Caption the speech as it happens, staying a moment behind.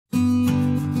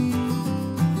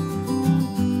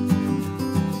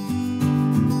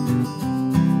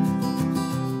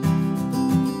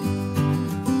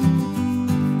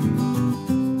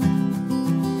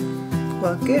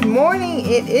Good morning.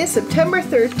 It is September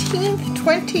 13th,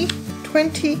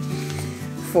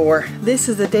 2024. This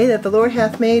is the day that the Lord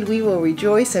hath made. We will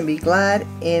rejoice and be glad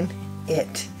in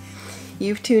it.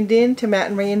 You've tuned in to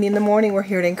Matt and Randi in the morning. We're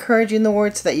here to encourage you in the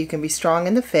Word so that you can be strong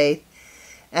in the faith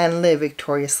and live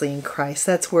victoriously in Christ.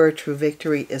 That's where true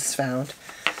victory is found.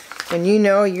 When you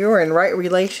know you're in right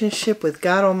relationship with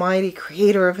God Almighty,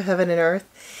 Creator of heaven and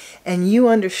earth, and you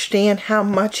understand how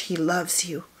much He loves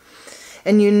you,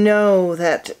 and you know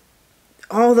that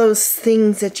all those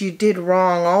things that you did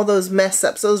wrong, all those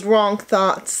mess-ups, those wrong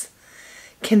thoughts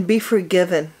can be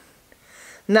forgiven,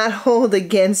 not hold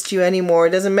against you anymore.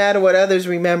 It doesn't matter what others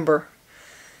remember.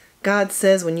 God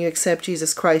says when you accept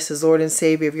Jesus Christ as Lord and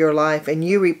Savior of your life and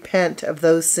you repent of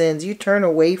those sins, you turn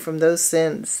away from those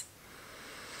sins,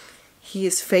 He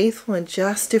is faithful and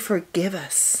just to forgive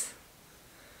us.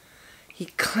 He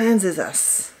cleanses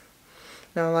us.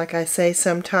 Now, like I say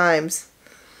sometimes,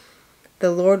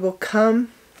 the Lord will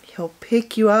come, He'll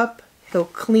pick you up, He'll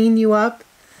clean you up,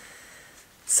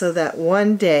 so that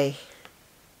one day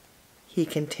He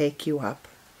can take you up.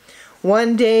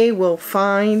 One day we'll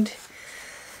find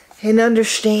and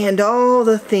understand all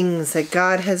the things that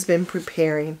God has been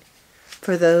preparing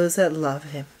for those that love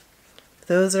Him,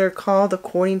 those that are called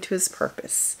according to His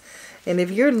purpose. And if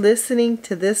you're listening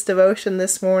to this devotion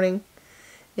this morning,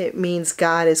 it means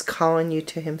God is calling you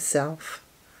to Himself.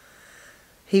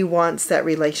 He wants that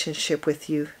relationship with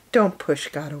you. Don't push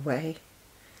God away.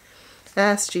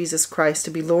 Ask Jesus Christ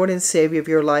to be Lord and Savior of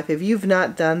your life if you've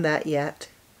not done that yet.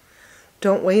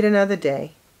 Don't wait another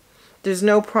day. There's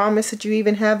no promise that you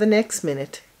even have the next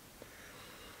minute.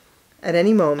 At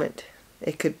any moment,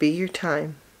 it could be your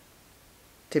time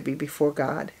to be before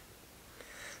God.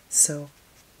 So,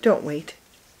 don't wait.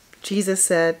 Jesus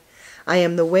said, I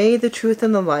am the way, the truth,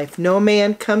 and the life. No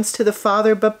man comes to the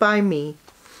Father but by me.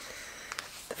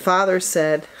 The Father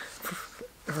said,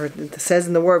 or it says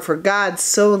in the Word, for God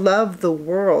so loved the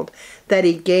world that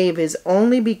He gave His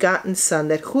only begotten Son,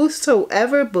 that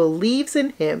whosoever believes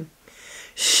in Him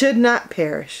should not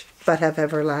perish, but have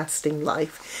everlasting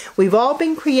life. We've all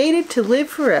been created to live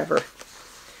forever.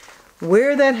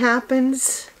 Where that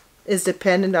happens is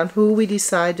dependent on who we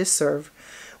decide to serve.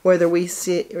 Whether we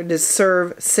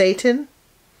serve Satan,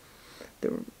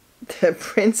 the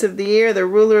prince of the air, the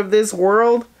ruler of this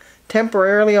world,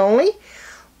 temporarily only,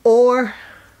 or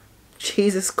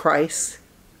Jesus Christ,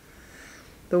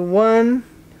 the one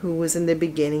who was in the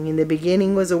beginning. In the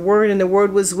beginning was a Word, and the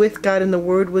Word was with God, and the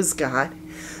Word was God.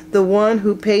 The one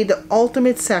who paid the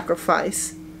ultimate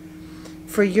sacrifice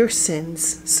for your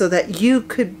sins so that you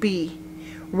could be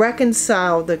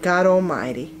reconciled to God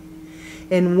Almighty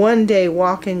and one day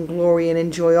walk in glory and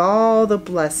enjoy all the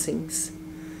blessings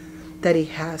that He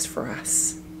has for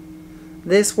us.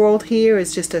 This world here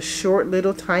is just a short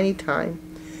little tiny time.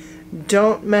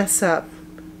 Don't mess up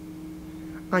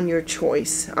on your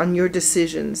choice, on your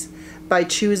decisions, by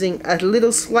choosing a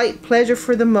little slight pleasure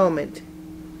for the moment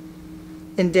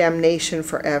and damnation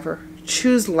forever.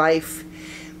 Choose life.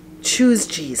 Choose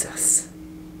Jesus.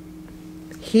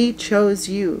 He chose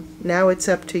you. Now it's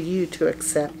up to you to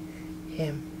accept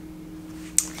Him.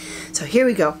 So here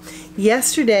we go.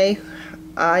 Yesterday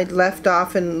I left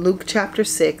off in Luke chapter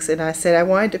 6, and I said I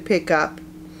wanted to pick up,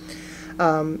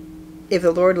 if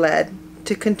the Lord led,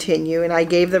 to continue, and I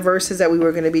gave the verses that we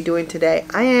were going to be doing today.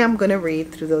 I am going to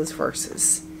read through those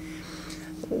verses.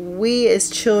 We as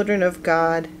children of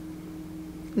God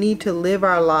need to live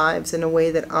our lives in a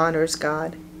way that honors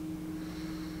God.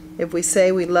 If we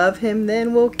say we love Him,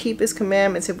 then we'll keep His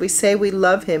commandments. If we say we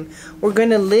love Him, we're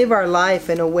going to live our life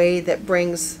in a way that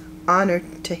brings honor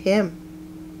to Him.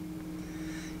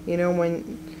 You know,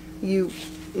 when you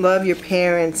love your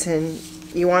parents and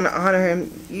you want to honor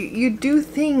Him, you do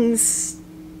things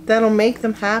that'll make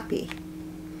them happy.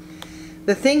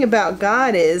 The thing about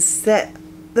God is that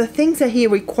the things that He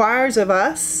requires of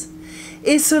us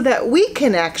is so that we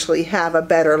can actually have a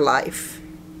better life,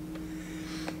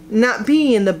 not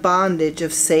be in the bondage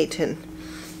of Satan.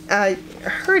 I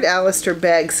heard Alistair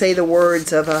Begg say the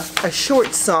words of a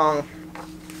short song.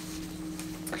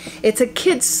 It's a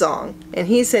kid's song, and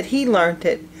he said he learned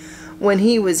it when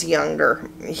he was younger.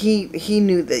 He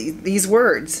knew these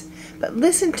words. But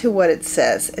listen to what it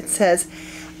says. It says,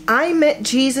 I met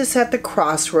Jesus at the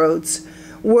crossroads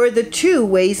where the two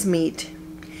ways meet.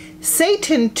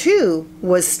 Satan too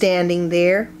was standing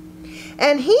there,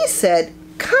 and he said,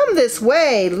 come this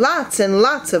way, lots and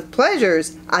lots of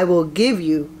pleasures I will give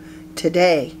you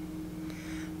today.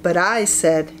 But I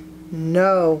said,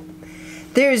 no,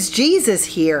 there's Jesus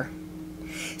here.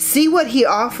 See what He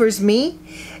offers me?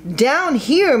 Down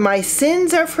here my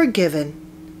sins are forgiven.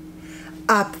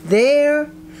 Up there,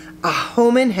 a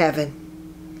home in heaven.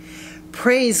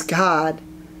 Praise God,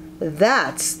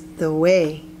 that's the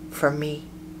way for me.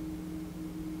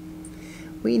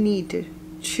 We need to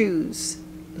choose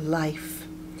life.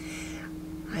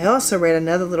 I also read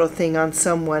another little thing on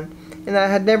someone, and I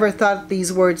had never thought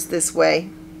these words this way.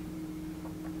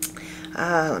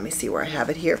 Let me see where I have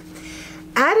it here.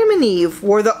 Adam and Eve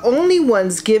were the only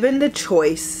ones given the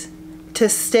choice to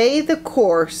stay the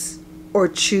course or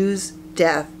choose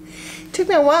death. It took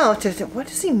me a while to think, what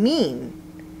does he mean?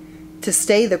 To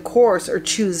stay the course or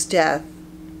choose death?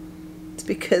 It's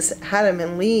because Adam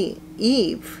and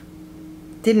Eve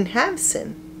didn't have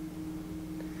sin.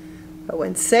 But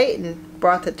when Satan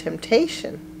brought the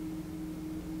temptation,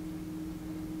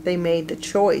 they made the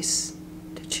choice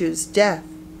to choose death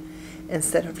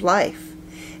instead of life.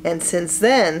 And since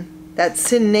then, that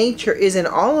sin nature is in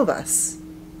all of us.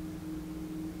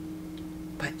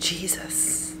 But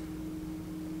Jesus,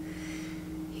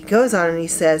 he goes on and he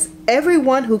says,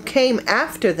 everyone who came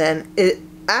after them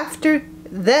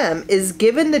is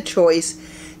given the choice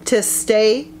to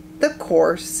stay the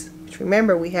course. Which,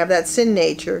 remember, we have that sin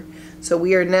nature, so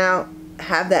we are now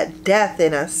have that death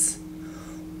in us,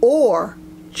 or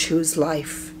choose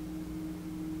life.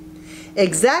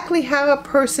 Exactly how a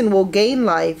person will gain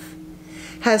life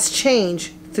has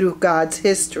changed through God's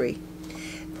history.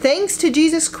 Thanks to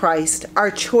Jesus Christ, our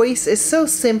choice is so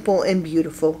simple and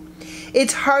beautiful.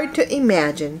 It's hard to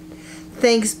imagine.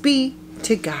 Thanks be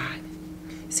to God.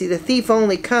 See, the thief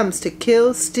only comes to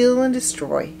kill, steal, and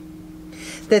destroy.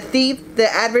 The thief,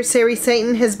 the adversary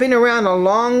Satan, has been around a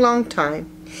long, long time.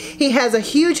 He has a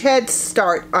huge head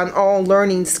start on all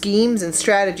learning schemes and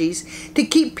strategies to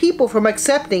keep people from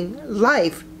accepting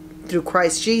life through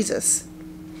Christ Jesus.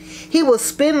 He will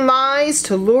spin lies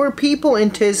to lure people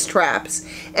into his traps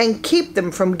and keep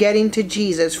them from getting to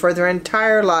Jesus for their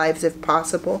entire lives if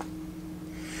possible.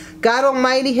 God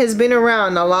Almighty has been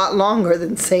around a lot longer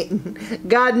than Satan.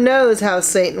 God knows how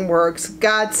Satan works.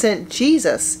 God sent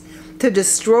Jesus to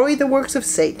destroy the works of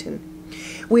Satan.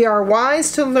 We are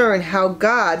wise to learn how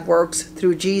God works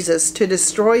through Jesus to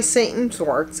destroy Satan's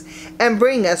works and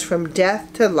bring us from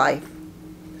death to life.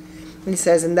 And he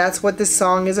says, and that's what this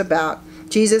song is about.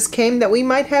 Jesus came that we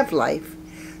might have life.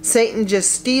 Satan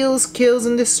just steals, kills,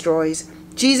 and destroys.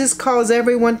 Jesus calls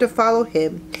everyone to follow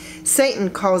him. Satan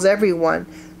calls everyone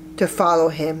to follow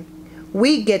him.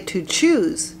 We get to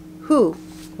choose who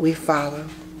we follow.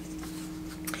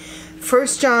 1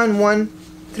 John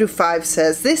 1-5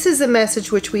 says, this is the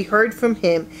message which we heard from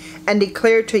him and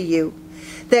declare to you,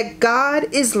 that God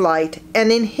is light,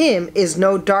 and in him is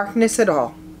no darkness at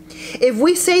all. If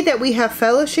we say that we have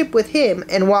fellowship with him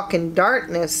and walk in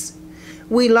darkness,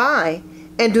 we lie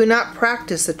and do not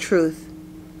practice the truth.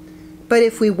 But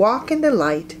if we walk in the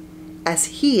light, as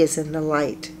he is in the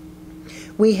light,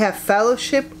 we have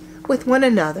fellowship with one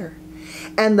another,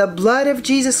 and the blood of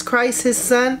Jesus Christ, his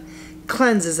Son,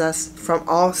 cleanses us from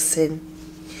all sin.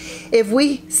 If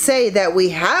we say that we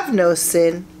have no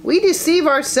sin, we deceive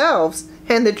ourselves,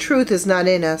 and the truth is not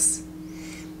in us.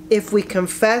 If we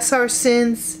confess our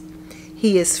sins,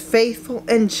 he is faithful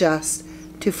and just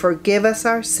to forgive us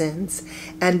our sins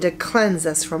and to cleanse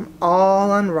us from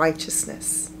all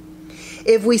unrighteousness.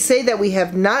 If we say that we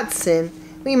have not sinned,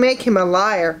 we make him a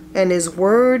liar, and his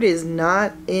word is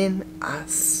not in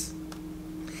us.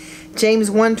 James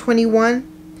 1:21.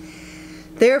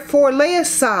 Therefore lay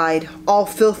aside all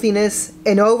filthiness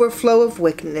and overflow of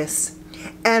wickedness,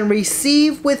 and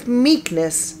receive with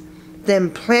meekness the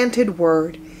implanted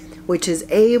word, which is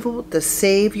able to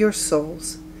save your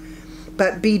souls.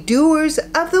 But be doers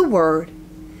of the word,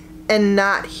 and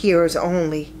not hearers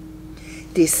only,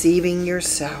 deceiving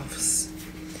yourselves.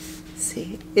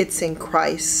 See, it's in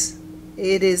Christ.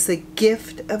 It is the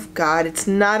gift of God. It's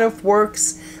not of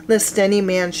works, lest any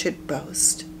man should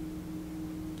boast.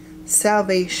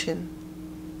 Salvation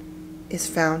is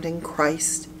found in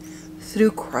Christ,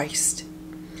 through Christ.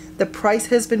 The price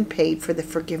has been paid for the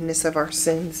forgiveness of our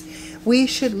sins. We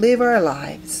should live our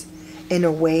lives in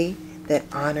a way that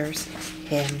honors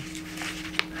him.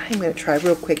 I'm going to try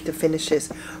real quick to finish this.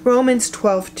 Romans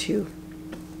 12:2.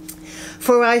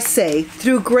 For I say,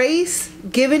 through grace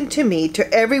given to me,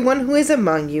 to everyone who is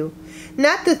among you,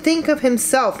 not to think of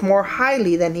himself more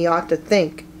highly than he ought to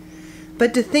think,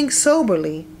 but to think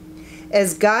soberly,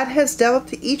 as God has dealt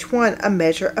to each one a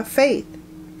measure of faith.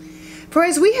 For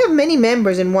as we have many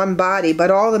members in one body,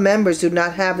 but all the members do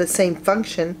not have the same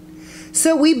function,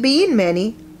 so we, being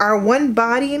many, are one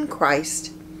body in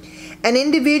Christ, and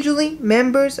individually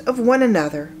members of one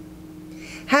another.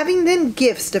 Having then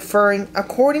gifts differing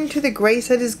according to the grace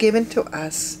that is given to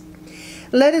us,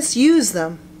 let us use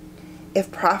them.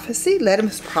 If prophecy, let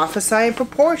us prophesy in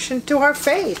proportion to our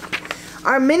faith.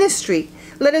 Our ministry,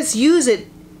 let us use it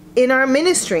in our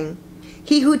ministering.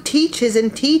 He who teaches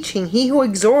in teaching, he who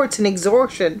exhorts in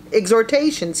exhortation,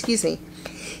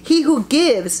 He who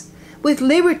gives with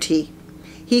liberty,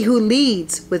 he who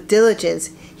leads with diligence,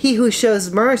 he who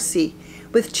shows mercy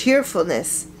with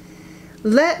cheerfulness.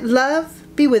 Let love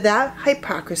be without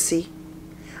hypocrisy.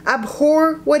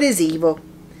 Abhor what is evil.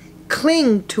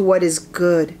 Cling to what is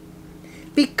good.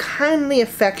 Be kindly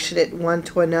affectionate one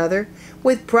to another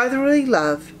with brotherly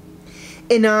love.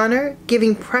 In honor,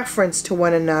 giving preference to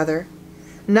one another.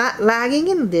 Not lagging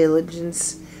in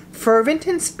diligence, fervent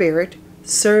in spirit,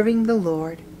 serving the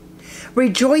Lord.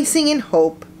 Rejoicing in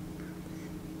hope,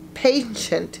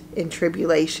 patient in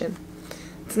tribulation.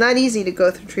 It's not easy to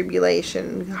go through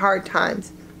tribulation, hard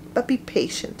times, but be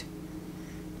patient.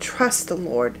 Trust the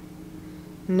Lord.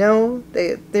 Know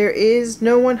that there is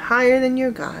no one higher than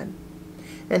your God.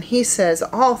 And He says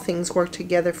all things work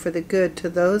together for the good to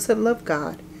those that love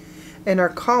God and are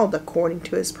called according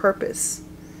to His purpose.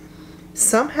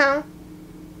 Somehow,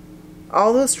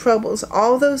 all those troubles,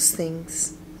 all those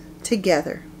things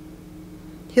together,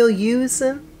 He'll use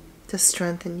them to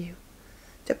strengthen you,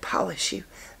 to polish you.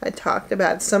 I talked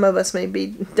about some of us may be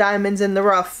diamonds in the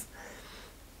rough,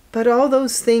 but all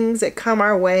those things that come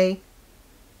our way,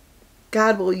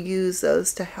 God will use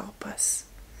those to help us,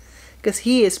 because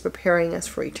He is preparing us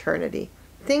for eternity.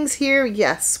 Things here,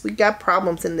 yes, we got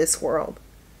problems in this world,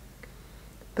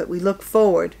 but we look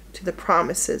forward to the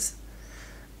promises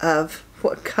of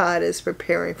what God is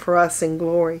preparing for us in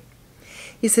glory.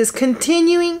 He says,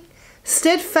 continuing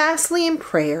steadfastly in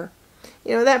prayer.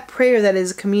 You know, that prayer that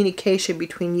is a communication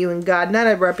between you and God, not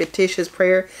a repetitious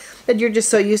prayer that you're just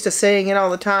so used to saying it all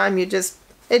the time. It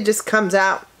just comes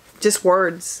out, just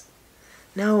words.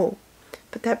 No,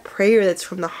 but that prayer that's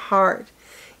from the heart.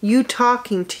 You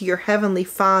talking to your Heavenly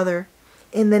Father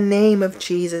in the name of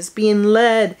Jesus, being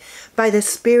led by the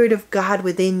Spirit of God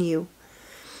within you,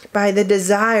 by the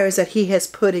desires that He has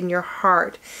put in your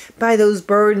heart, by those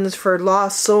burdens for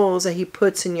lost souls that He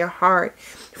puts in your heart,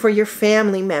 for your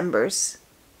family members.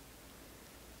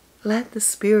 Let the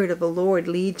Spirit of the Lord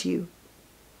lead you.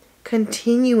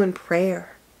 Continue in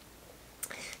prayer,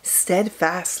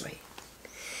 steadfastly,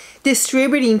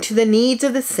 distributing to the needs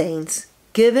of the saints,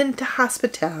 given to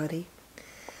hospitality.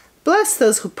 Bless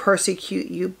those who persecute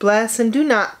you, bless and do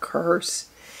not curse.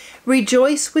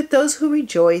 Rejoice with those who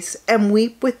rejoice, and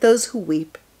weep with those who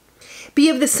weep. Be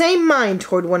of the same mind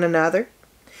toward one another.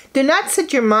 Do not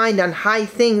set your mind on high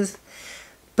things,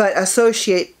 but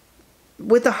associate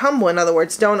with the humble. In other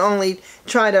words, don't only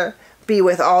try to be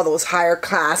with all those higher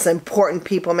class, important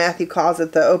people. Matthew calls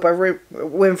it the Oprah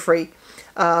Winfrey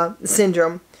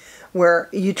syndrome, where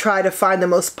you try to find the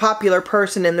most popular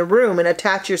person in the room and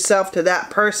attach yourself to that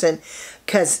person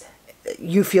because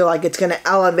you feel like it's going to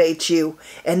elevate you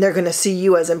and they're going to see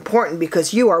you as important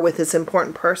because you are with this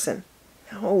important person.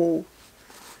 No.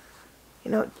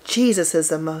 You know, Jesus is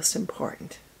the most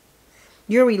important.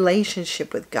 Your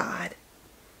relationship with God.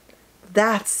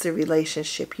 That's the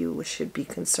relationship you should be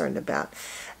concerned about.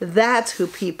 That's who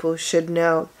people should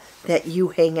know that you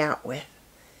hang out with.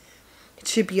 It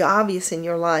should be obvious in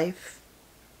your life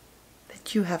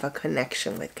that you have a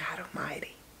connection with God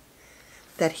Almighty.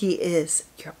 That He is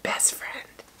your best friend.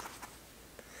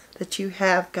 That you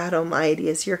have God Almighty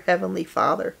as your Heavenly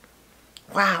Father.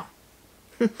 Wow.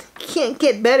 Can't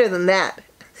get better than that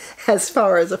as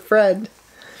far as a friend.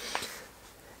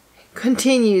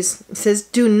 Continues, it says,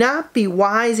 do not be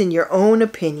wise in your own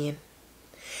opinion.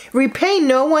 Repay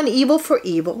no one evil for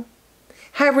evil.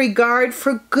 Have regard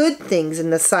for good things in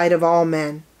the sight of all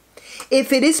men.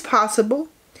 If it is possible,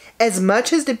 as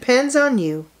much as depends on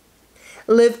you,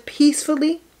 live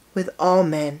peacefully with all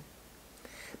men.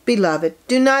 Beloved,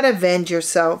 do not avenge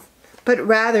yourself, but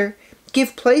rather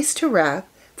give place to wrath,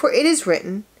 for it is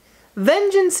written,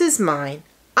 vengeance is mine,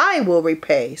 I will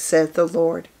repay, saith the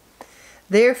Lord.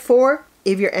 Therefore,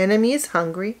 if your enemy is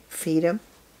hungry, feed him.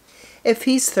 If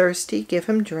he's thirsty, give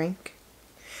him drink.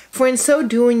 For in so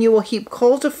doing you will heap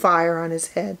coals of fire on his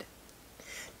head.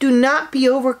 Do not be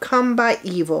overcome by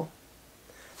evil,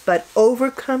 but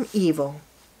overcome evil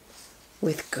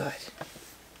with good.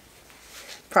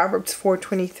 Proverbs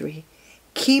 4:23.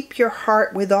 Keep your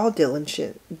heart with all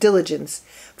diligence,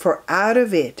 for out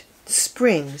of it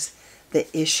springs the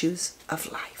issues of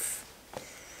life.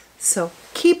 So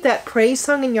keep that praise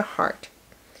song in your heart.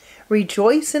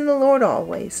 Rejoice in the Lord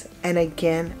always. And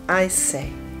again, I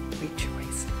say,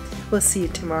 rejoice. We'll see you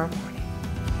tomorrow morning.